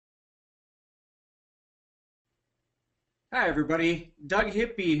Hi everybody, Doug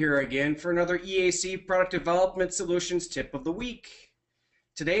Hippie here again for another EAC Product Development Solutions Tip of the Week.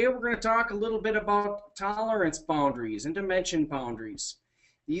 Today we're going to talk a little bit about tolerance boundaries and dimension boundaries.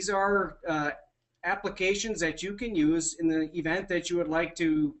 These are applications that you can use in the event that you would like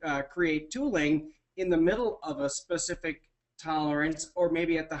to create tooling in the middle of a specific tolerance, or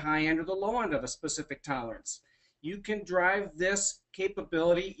maybe at the high end or the low end of a specific tolerance. You can drive this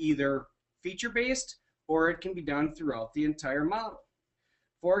capability either feature-based or it can be done throughout the entire model.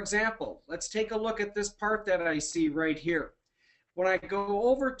 For example, let's take a look at this part that I see right here. When I go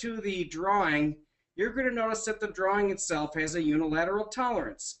over to the drawing, you're going to notice that the drawing itself has a unilateral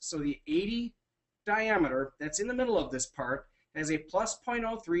tolerance. So the 80 diameter that's in the middle of this part has a plus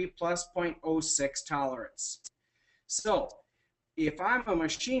 0.03, plus 0.06 tolerance. So if I'm a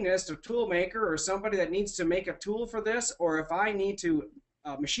machinist, a tool maker, or somebody that needs to make a tool for this, or if I need to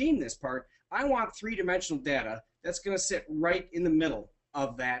machine this part, I want three-dimensional data that's going to sit right in the middle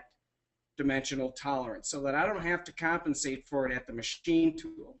of that dimensional tolerance so that I don't have to compensate for it at the machine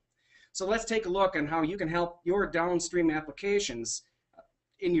tool. So let's take a look on how you can help your downstream applications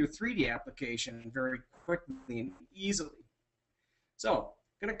in your 3D application very quickly and easily. So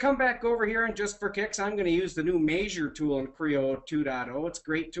I'm going to come back over here, and just for kicks, I'm going to use the new Measure tool in Creo 2.0. It's a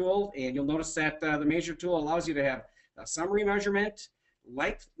great tool, and you'll notice that the Measure tool allows you to have a summary measurement,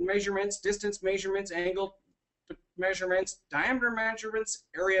 length measurements, distance measurements, angle measurements, diameter measurements,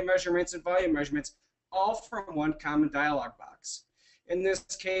 area measurements, and volume measurements, all from one common dialog box. In this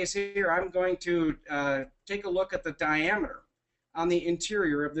case here, I'm going to take a look at the diameter on the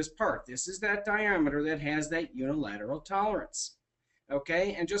interior of this part. This is that diameter that has that unilateral tolerance.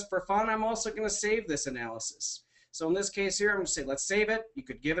 Okay, and just for fun, I'm also going to save this analysis. So in this case here, I'm going to say, let's save it. You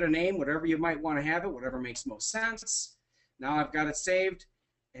could give it a name, whatever you might want to have it, whatever makes most sense. Now I've got it saved,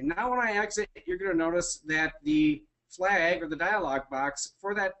 and now when I exit, you're going to notice that the flag or the dialog box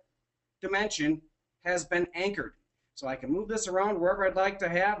for that dimension has been anchored. So I can move this around wherever I'd like to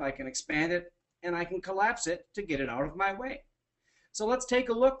have, I can expand it, and I can collapse it to get it out of my way. So let's take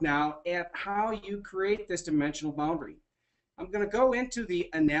a look now at how you create this dimensional boundary. I'm going to go into the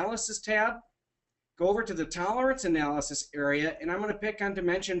Analysis tab, go over to the Tolerance Analysis area, and I'm going to pick on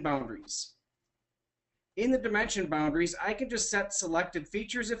Dimension Boundaries. In the dimension boundaries, I can just set selected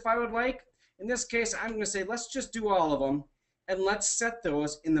features if I would like. In this case, I'm going to say, let's just do all of them, and let's set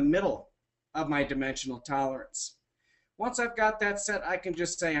those in the middle of my dimensional tolerance. Once I've got that set, I can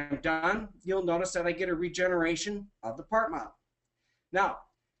just say I'm done. You'll notice that I get a regeneration of the part model. Now,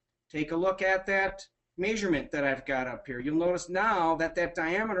 take a look at that measurement that I've got up here. You'll notice now that that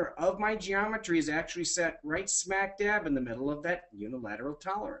diameter of my geometry is actually set right smack dab in the middle of that unilateral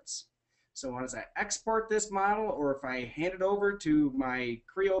tolerance. So as I export this model, or if I hand it over to my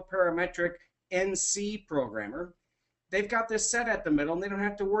Creo Parametric NC programmer, they've got this set at the middle, and they don't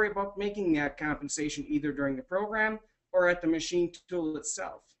have to worry about making that compensation either during the program or at the machine tool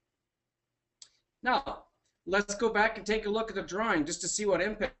itself. Now, let's go back and take a look at the drawing just to see what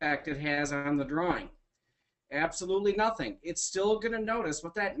impact it has on the drawing. Absolutely nothing. It's still going to notice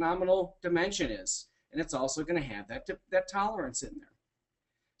what that nominal dimension is, and it's also going to have that tolerance in there.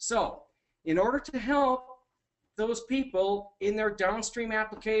 So, in order to help those people in their downstream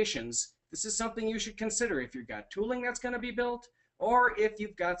applications, this is something you should consider if you've got tooling that's going to be built, or if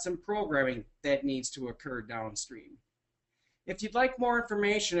you've got some programming that needs to occur downstream. If you'd like more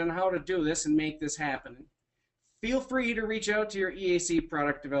information on how to do this and make this happen, feel free to reach out to your EAC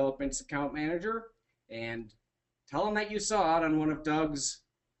Product Development Account Manager and tell them that you saw it on one of Doug's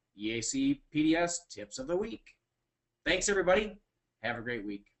EACPDS Tips of the Week. Thanks, everybody. Have a great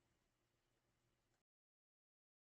week.